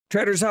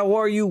Traders, how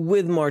are you?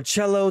 With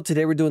Marcello.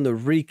 Today we're doing the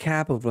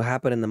recap of what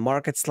happened in the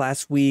markets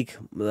last week,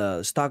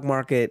 the stock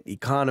market,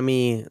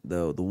 economy,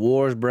 the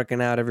wars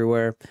breaking out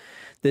everywhere.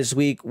 This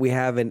week we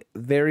have a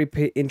very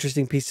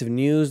interesting piece of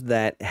news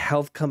that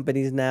health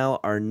companies now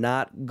are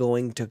not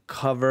going to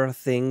cover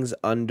things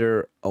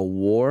under a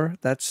war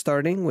that's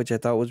starting, which I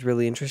thought was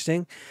really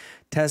interesting.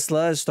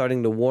 Tesla is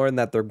starting to warn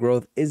that their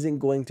growth isn't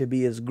going to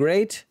be as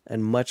great,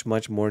 and much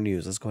more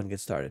news. Let's go ahead and get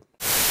started.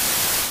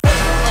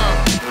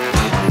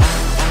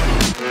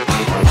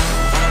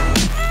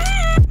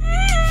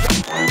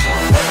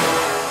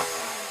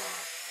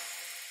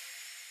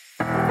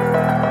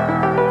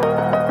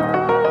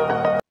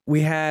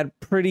 We had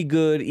pretty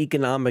good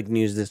economic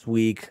news this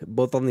week,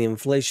 both on the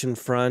inflation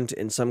front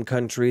in some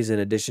countries, in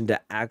addition to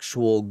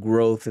actual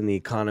growth in the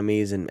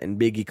economies and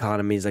big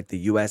economies like the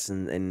US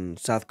and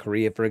South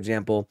Korea, for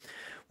example.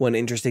 One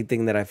interesting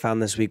thing that I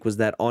found this week was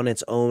that on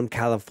its own,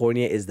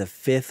 California is the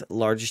 5th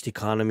largest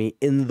economy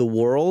in the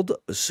world,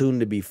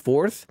 soon to be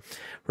 4th.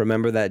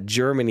 Remember that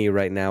Germany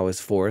right now is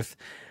 4th.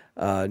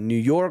 New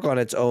York on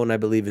its own, I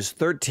believe, is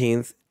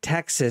 13th.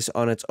 Texas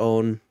on its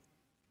own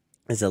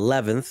is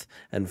 11th,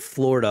 and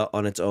Florida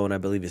on its own, I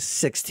believe, is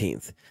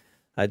 16th.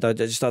 I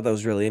just thought that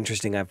was really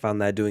interesting. I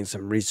found that doing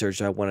some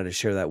research. I wanted to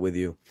share that with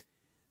you.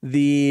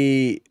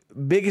 The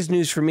biggest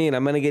news for me, and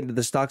I'm going to get into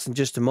the stocks in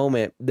just a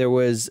moment, there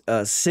was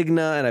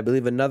Cigna and I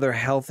believe another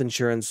health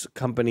insurance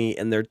company,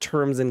 and their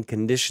terms and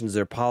conditions,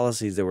 their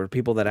policies. There were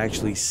people that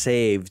actually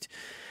saved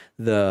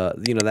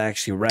they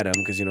actually read them,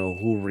 because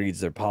who reads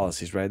their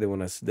policies, right?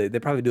 They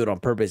probably do it on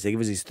purpose. They give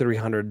us these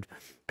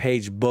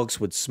 300-page books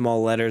with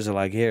small letters. They're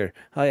like, here,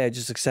 oh yeah,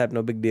 just accept,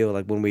 no big deal.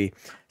 Like when we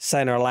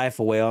sign our life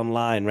away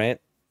online, right?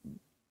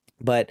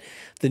 But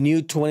the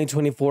new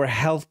 2024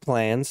 health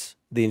plans,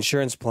 the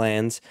insurance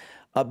plans,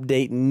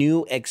 update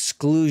new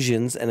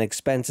exclusions and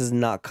expenses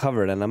not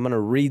covered. And I'm going to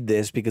read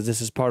this because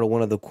this is part of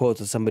one of the quotes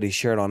that somebody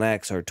shared on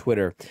X or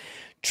Twitter.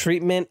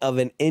 Treatment of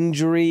an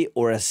injury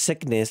or a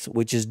sickness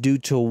which is due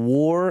to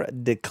war,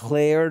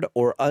 declared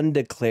or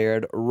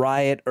undeclared,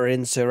 riot or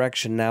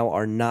insurrection now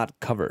are not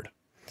covered.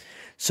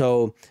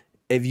 So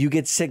if you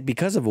get sick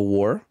because of a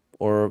war,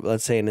 or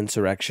let's say an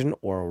insurrection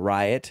or a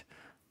riot,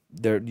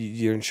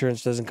 your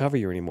insurance doesn't cover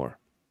you anymore.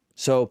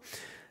 So,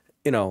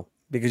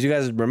 because you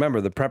guys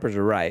remember the preppers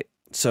are right.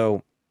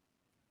 So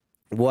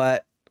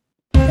what?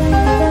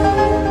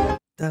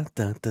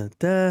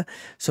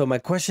 So my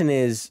question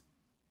is,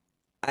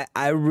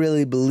 I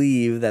really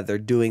believe that they're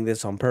doing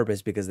this on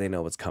purpose because they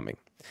know what's coming.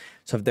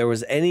 So if there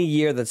was any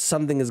year that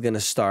something is going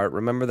to start,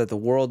 remember that the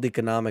World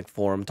Economic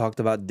Forum talked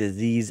about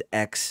disease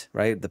X,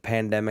 right? The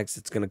pandemics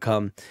that's going to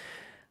come.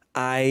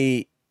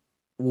 I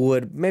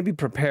would maybe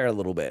prepare a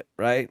little bit,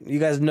 right? You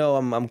guys know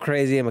I'm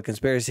crazy. I'm a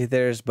conspiracy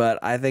theorist, but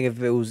I think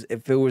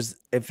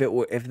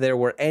if there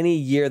were any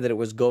year that it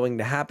was going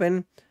to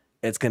happen,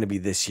 it's going to be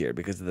this year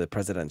because of the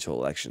presidential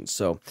elections.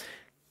 So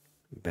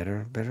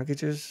better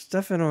get your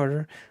stuff in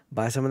order.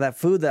 Buy some of that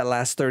food that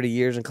lasts 30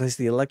 years in case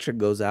the electric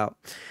goes out.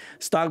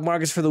 Stock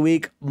markets for the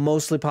week,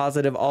 mostly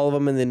positive. All of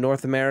them in the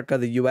North America,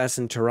 the US,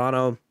 and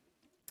Toronto.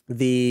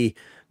 The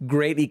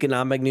great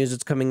economic news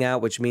that's coming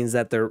out, which means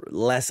that they're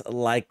less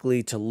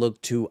likely to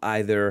look to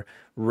either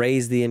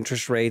raise the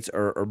interest rates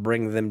or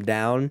bring them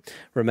down.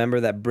 Remember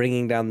that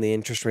bringing down the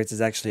interest rates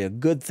is actually a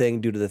good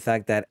thing due to the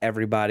fact that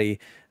everybody,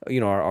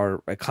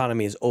 our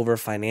economy is over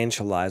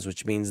financialized,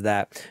 which means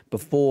that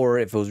before,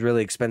 if it was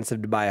really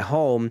expensive to buy a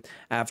home,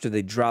 after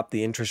they dropped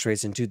the interest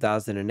rates in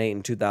 2008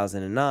 and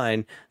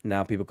 2009,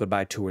 now people could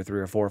buy 2 or 3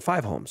 or 4 or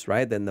 5 homes,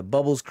 right? Then the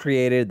bubble's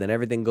created, then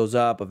everything goes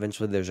up.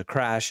 Eventually there's a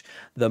crash.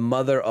 The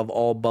mother of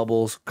all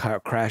bubbles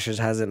crashes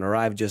hasn't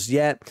arrived just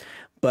yet.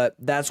 But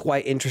that's why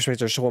interest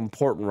rates are so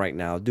important right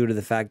now, due to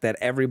the fact that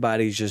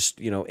everybody's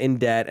just, in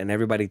debt, and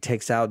everybody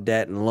takes out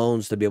debt and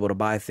loans to be able to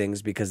buy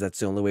things because that's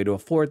the only way to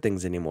afford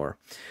things anymore.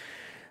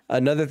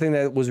 Another thing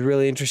that was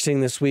really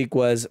interesting this week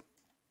was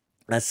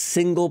a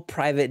single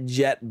private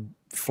jet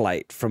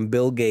flight from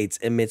Bill Gates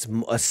emits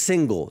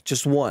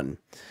just one,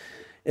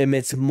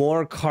 emits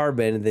more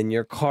carbon than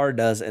your car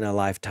does in a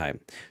lifetime.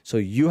 So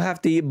you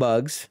have to eat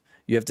bugs.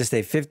 You have to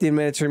stay 15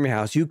 minutes from your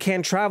house. You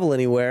can't travel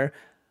anywhere.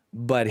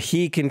 But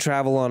he can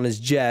travel on his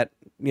jet,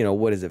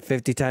 what is it,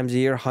 50 times a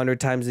year, 100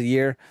 times a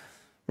year,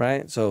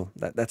 right? So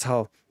that's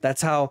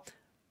how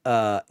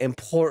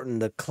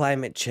important the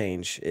climate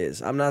change is.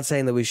 I'm not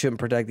saying that we shouldn't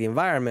protect the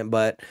environment,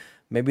 but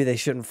maybe they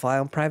shouldn't fly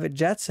on private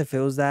jets if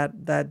it was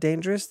that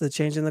dangerous, the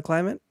change in the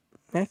climate.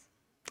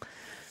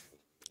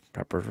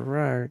 Preppers were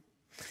right.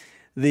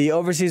 The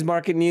overseas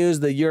market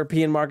news, the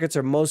European markets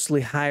are mostly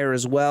higher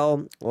as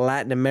well.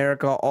 Latin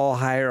America, all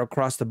higher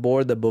across the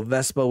board. The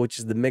Bovespa, which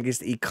is the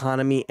biggest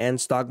economy and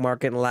stock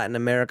market in Latin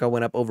America,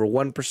 went up over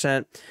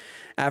 1%.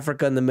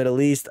 Africa and the Middle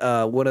East,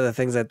 one of the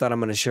things I thought I'm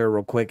going to share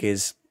real quick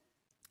is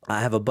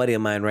I have a buddy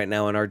of mine right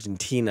now in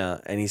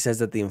Argentina, and he says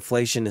that the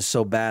inflation is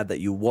so bad that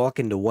you walk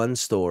into one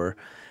store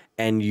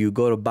and you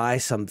go to buy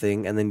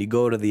something, and then you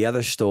go to the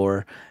other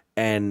store,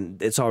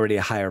 and it's already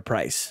a higher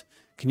price.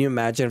 Can you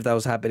imagine if that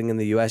was happening in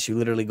the US? You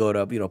literally go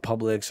to,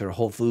 Publix or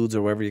Whole Foods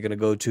or wherever you're going to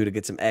go to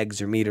get some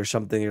eggs or meat or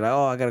something. You're like,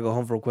 oh, I got to go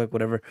home real quick,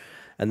 whatever.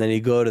 And then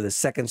you go to the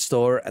second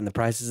store and the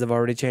prices have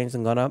already changed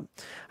and gone up.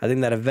 I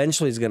think that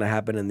eventually is going to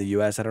happen in the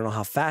US. I don't know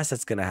how fast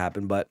that's going to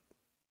happen, but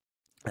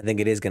I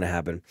think it is going to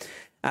happen.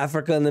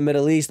 Africa and the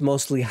Middle East,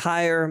 mostly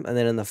higher. And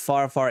then in the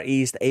far, far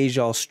east,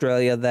 Asia,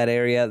 Australia, that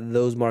area,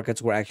 those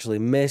markets were actually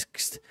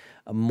mixed,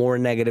 more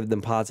negative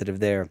than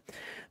positive there.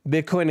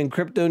 Bitcoin and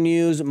crypto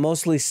news,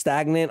 mostly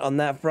stagnant on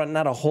that front.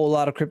 Not a whole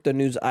lot of crypto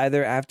news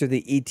either. After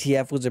the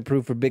ETF was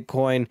approved for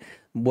Bitcoin,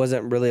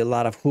 wasn't really a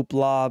lot of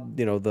hoopla.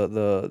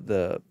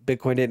 The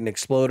Bitcoin didn't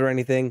explode or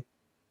anything.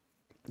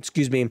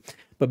 Excuse me.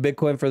 But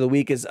Bitcoin for the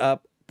week is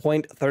up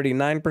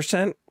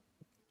 0.39%.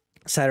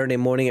 Saturday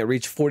morning, it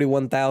reached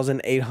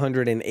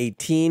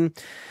 41,818.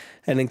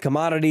 And in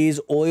commodities,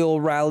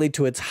 oil rallied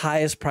to its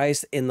highest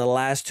price in the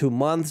last 2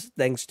 months,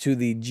 thanks to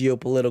the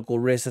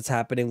geopolitical risk that's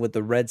happening with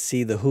the Red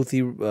Sea, the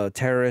Houthi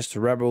terrorists,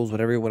 rebels,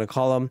 whatever you want to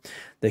call them.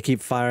 They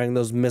keep firing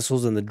those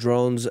missiles and the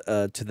drones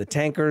to the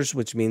tankers,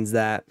 which means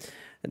that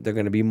there are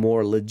going to be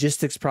more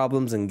logistics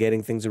problems in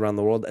getting things around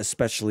the world,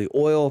 especially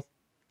oil.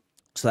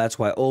 So that's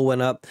why oil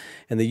went up.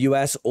 In the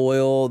U.S.,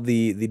 oil,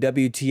 the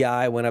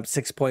WTI went up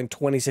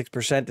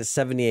 6.26% to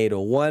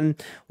 78.01.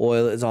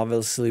 Oil is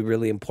obviously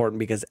really important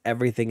because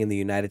everything in the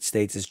United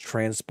States is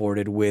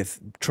transported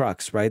with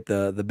trucks, right?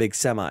 The big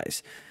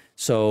semis.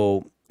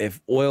 So if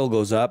oil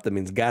goes up, that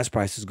means gas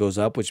prices goes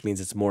up, which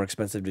means it's more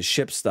expensive to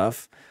ship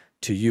stuff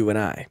to you and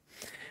I.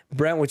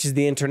 Brent, which is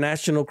the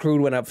international crude,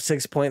 went up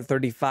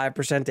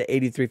 6.35% to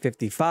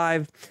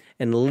 83.55.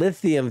 And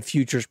lithium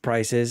futures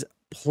prices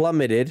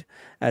plummeted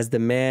as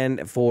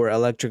demand for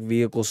electric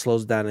vehicles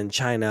slows down in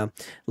China.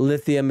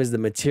 Lithium is the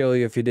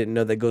material, if you didn't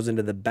know, that goes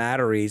into the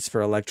batteries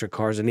for electric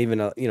cars and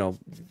even,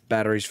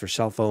 batteries for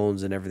cell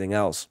phones and everything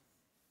else.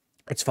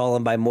 It's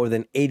fallen by more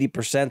than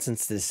 80%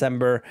 since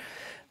December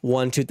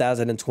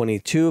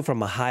 2022,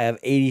 from a high of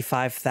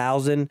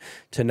 85,000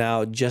 to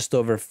now just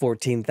over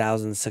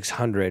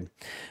 14,600.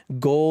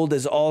 Gold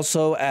is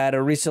also at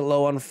a recent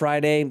low on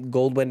Friday.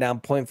 Gold went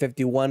down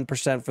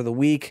 0.51% for the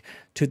week,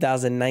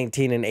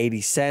 2019 and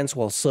 80 cents,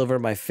 while silver,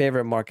 my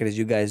favorite market, as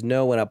you guys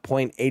know, went up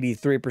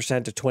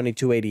 0.83% to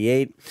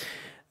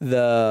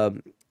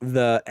 22.88.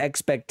 The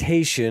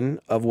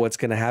expectation of what's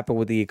going to happen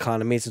with the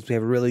economy, since we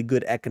have really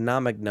good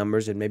economic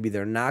numbers and maybe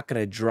they're not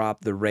going to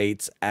drop the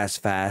rates as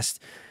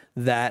fast,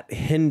 that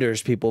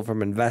hinders people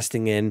from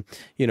investing in,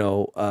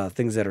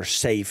 things that are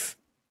safe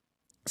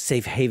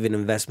haven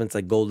investments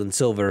like gold and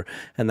silver.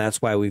 And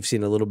that's why we've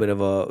seen a little bit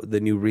of the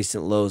new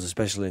recent lows,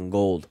 especially in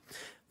gold.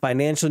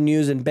 Financial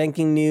news and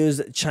banking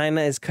news. China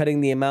is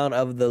cutting the amount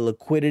of the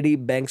liquidity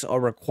banks are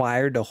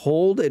required to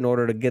hold in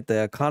order to get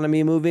the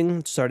economy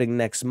moving starting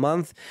next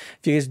month.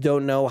 If you guys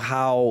don't know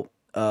how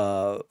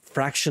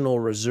fractional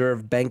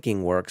reserve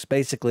banking works,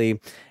 basically,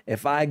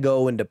 if I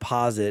go and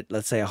deposit,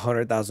 let's say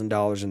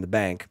 $100,000 in the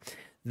bank,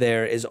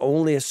 there is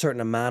only a certain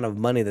amount of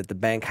money that the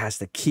bank has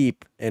to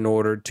keep in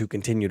order to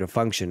continue to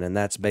function, and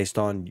that's based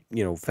on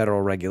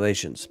federal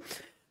regulations.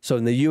 So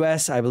in the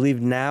U.S., I believe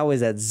now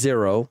is at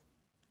zero.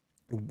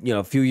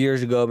 A few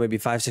years ago, maybe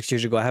 5-6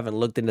 years ago, I haven't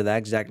looked into the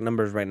exact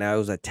numbers right now, it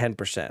was at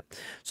 10%.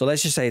 So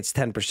let's just say it's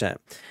 10%.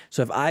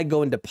 So if I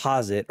go and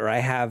deposit, or I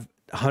have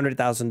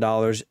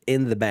 $100,000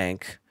 in the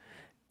bank,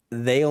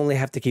 they only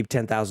have to keep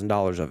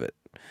 $10,000 of it.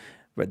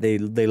 But they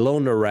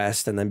loan the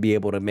rest and then be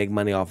able to make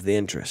money off the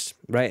interest,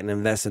 right? And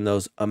invest in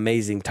those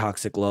amazing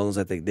toxic loans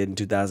that they did in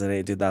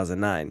 2008,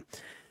 2009.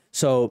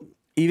 So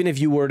even if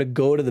you were to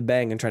go to the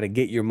bank and try to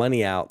get your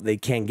money out, they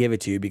can't give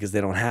it to you because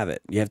they don't have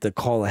it. You have to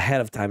call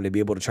ahead of time to be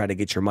able to try to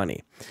get your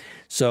money.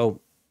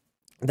 So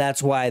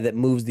that's why that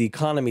moves the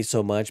economy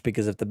so much,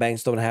 because if the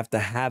banks don't have to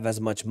have as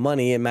much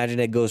money, imagine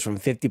it goes from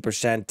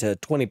 50% to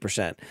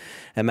 20%.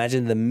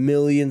 Imagine the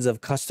millions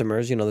of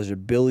customers, there's 1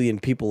 billion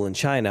people in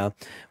China.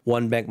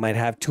 One bank might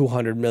have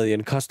 200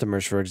 million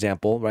customers, for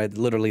example, right?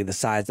 Literally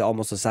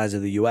almost the size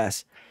of the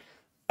US.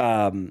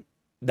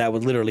 That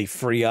would literally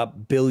free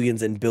up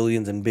billions and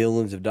billions and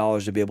billions of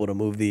dollars to be able to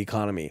move the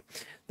economy.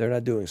 They're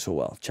not doing so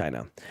well,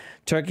 China.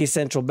 Turkey's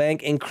central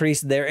bank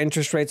increased their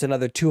interest rates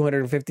another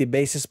 250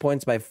 basis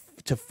points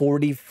to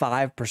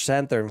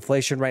 45%. Their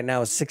inflation right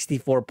now is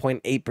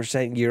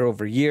 64.8% year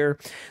over year.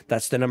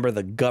 That's the number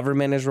the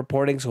government is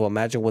reporting. So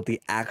imagine what the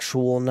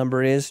actual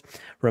number is.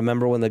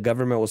 Remember when the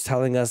government was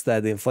telling us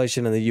that the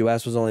inflation in the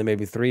U.S. was only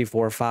maybe 3,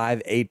 4,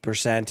 5,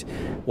 8%,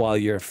 while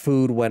your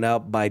food went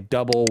up by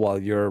double, while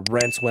your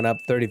rents went up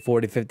 30,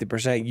 40,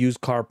 50%,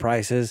 used car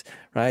prices,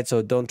 right?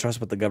 So don't trust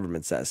what the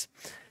government says.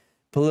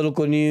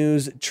 Political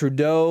news.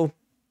 Trudeau,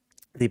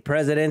 the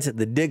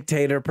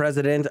dictator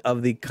president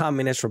of the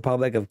Communist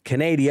Republic of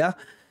Canada,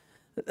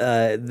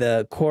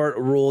 The court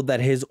ruled that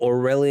his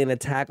Orwellian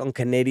attack on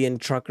Canadian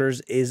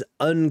truckers is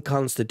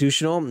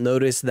unconstitutional.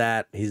 Notice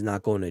that he's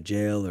not going to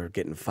jail or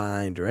getting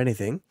fined or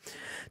anything.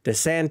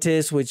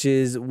 DeSantis, which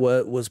is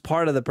what was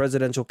part of the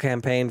presidential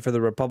campaign for the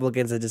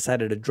Republicans, has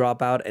decided to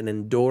drop out and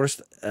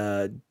endorsed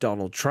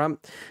Donald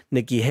Trump.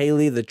 Nikki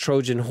Haley, the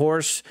Trojan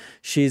horse,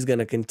 she's going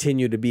to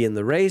continue to be in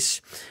the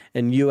race.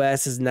 And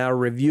U.S. is now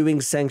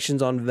reviewing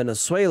sanctions on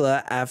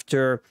Venezuela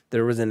after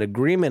there was an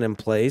agreement in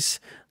place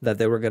that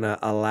they were going to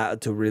allow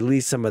to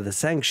release some of the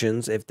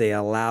sanctions if they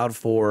allowed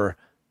for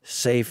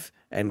safe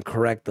and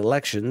correct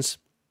elections.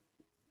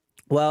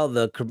 Well,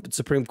 the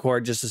Supreme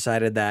Court just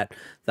decided that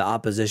the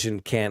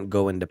opposition can't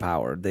go into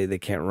power. They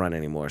can't run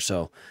anymore.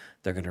 So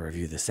they're going to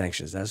review the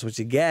sanctions. That's what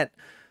you get,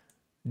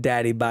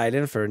 Daddy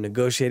Biden, for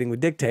negotiating with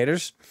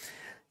dictators.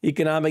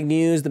 Economic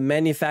news, the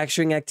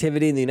manufacturing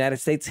activity in the United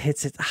States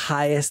hits its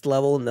highest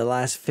level in the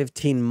last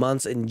 15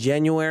 months in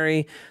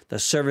January. The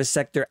service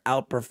sector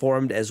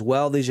outperformed as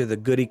well. These are the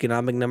good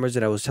economic numbers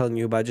that I was telling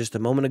you about just a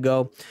moment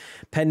ago.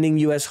 Pending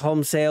U.S.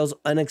 home sales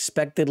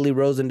unexpectedly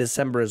rose in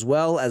December as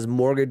well, as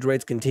mortgage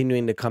rates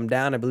continuing to come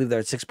down. I believe they're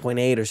at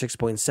 6.8 or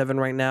 6.7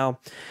 right now.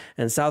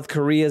 And South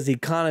Korea's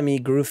economy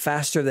grew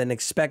faster than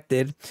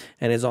expected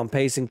and is on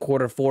pace in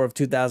Q4 of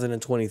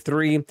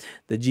 2023.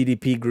 The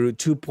GDP grew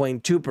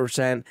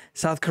 2.2%.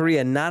 South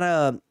Korea, not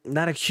a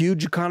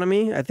huge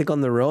economy. I think on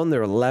their own,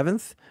 they're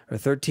 11th or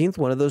 13th,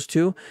 one of those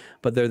two,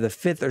 but they're the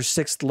 5th or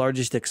 6th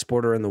largest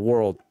exporter in the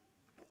world.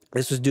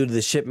 This was due to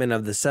the shipment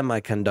of the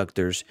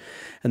semiconductors.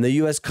 And the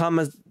U.S.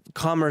 Commerce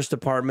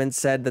Department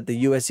said that the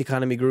U.S.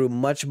 economy grew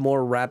much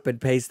more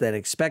rapid pace than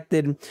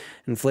expected.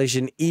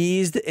 Inflation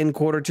eased in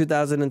quarter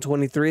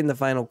 2023 in the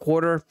final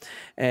quarter,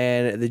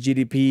 and the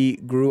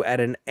GDP grew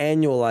at an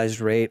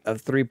annualized rate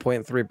of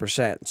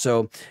 3.3%.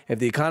 So if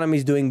the economy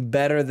is doing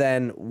better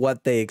than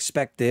what they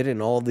expected,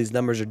 and all of these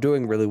numbers are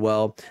doing really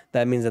well,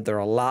 that means that they're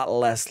a lot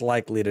less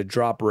likely to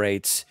drop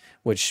rates,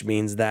 which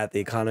means that the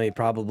economy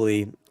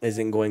probably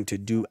isn't going to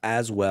do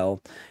as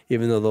well,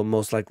 even though they'll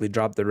most likely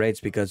drop the rates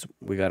because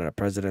we got a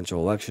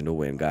presidential election to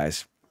win,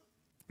 guys.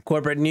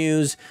 Corporate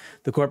news,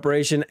 the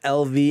corporation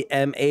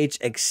LVMH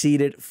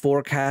exceeded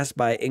forecast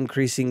by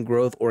increasing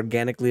growth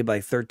organically by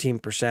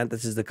 13%.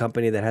 This is the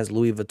company that has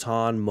Louis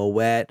Vuitton,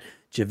 Moet,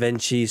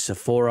 Givenchy,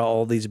 Sephora,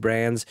 all these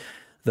brands.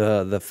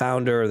 The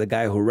founder, the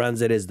guy who runs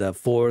it, is the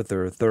 4th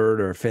or 3rd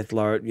or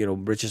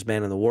 5th richest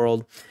man in the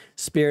world.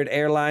 Spirit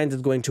Airlines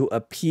is going to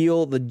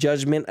appeal the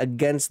judgment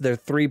against their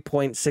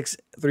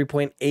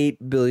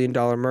 $3.8 billion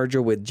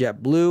merger with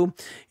JetBlue,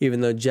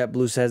 even though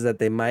JetBlue says that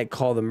they might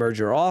call the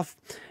merger off.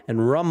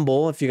 And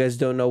Rumble, if you guys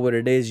don't know what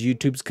it is,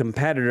 YouTube's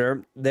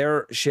competitor,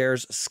 their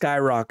shares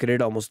skyrocketed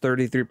almost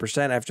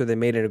 33% after they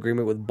made an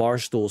agreement with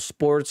Barstool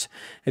Sports.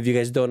 If you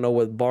guys don't know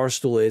what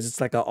Barstool is, it's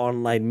like an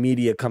online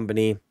media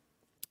company.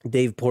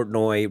 Dave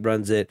Portnoy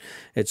runs it.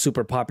 It's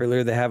super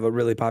popular. They have a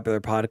really popular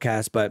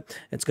podcast, but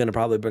it's going to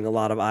probably bring a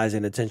lot of eyes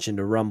and attention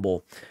to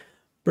Rumble.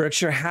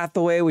 Berkshire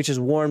Hathaway, which is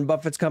Warren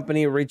Buffett's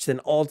company, reached an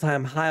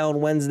all-time high on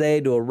Wednesday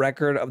to a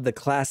record of the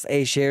Class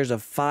A shares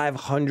of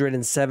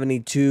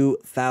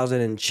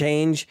 572,000 and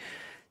change.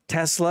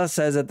 Tesla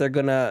says that they're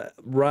going to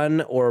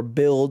run or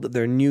build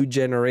their new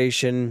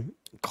generation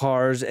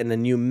cars in a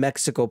New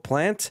Mexico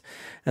plant,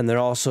 and they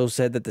also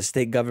said that the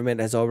state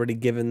government has already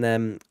given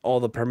them all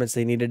the permits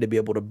they needed to be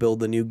able to build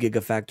the new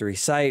Gigafactory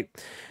site.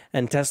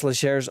 And Tesla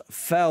shares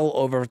fell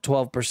over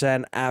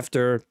 12%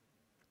 after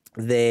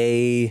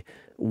they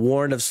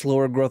warned of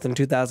slower growth in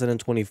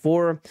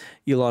 2024.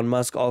 Elon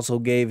Musk also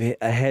gave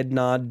a head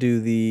nod to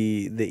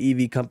the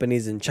EV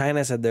companies in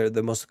China, said they're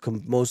the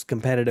most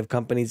competitive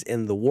companies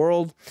in the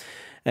world.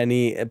 And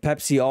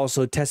Pepsi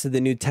also tested the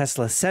new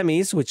Tesla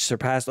semis, which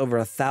surpassed over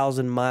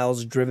 1,000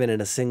 miles driven in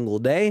a single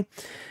day.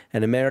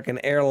 And American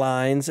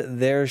Airlines,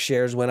 their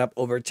shares went up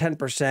over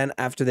 10%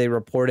 after they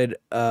reported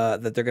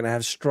that they're going to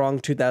have strong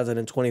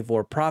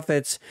 2024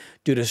 profits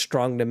due to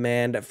strong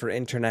demand for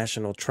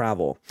international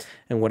travel.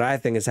 And what I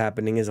think is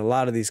happening is a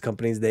lot of these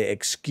companies, they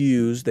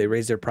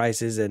raise their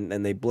prices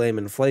and they blame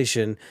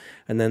inflation.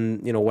 And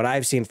then, what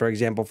I've seen, for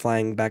example,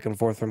 flying back and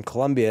forth from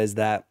Colombia, is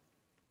that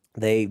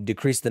they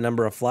decreased the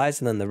number of flights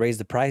and then they raised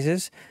the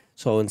prices.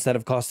 So instead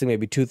of costing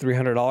maybe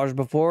 $200-300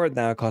 before,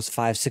 now it costs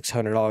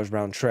 $500-600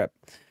 round trip.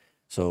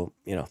 So,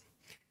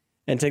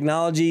 And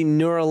technology,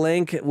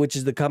 Neuralink, which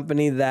is the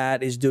company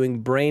that is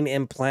doing brain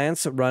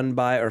implants founded,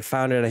 by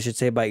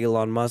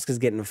Elon Musk, is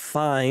getting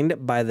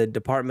fined by the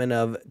Department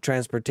of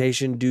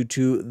Transportation due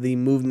to the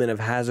movement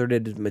of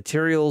hazardous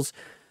materials.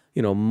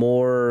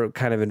 More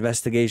kind of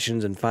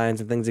investigations and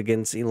fines and things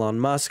against Elon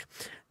Musk.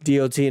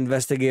 DOT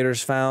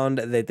investigators found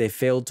that they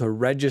failed to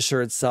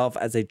register itself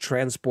as a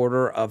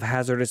transporter of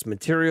hazardous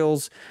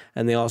materials,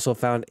 and they also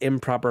found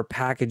improper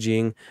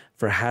packaging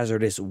for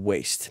hazardous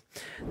waste.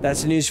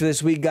 That's the news for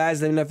this week, guys.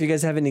 Let me know if you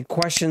guys have any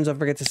questions. Don't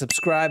forget to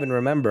subscribe, and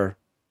remember,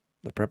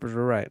 the preppers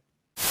were right.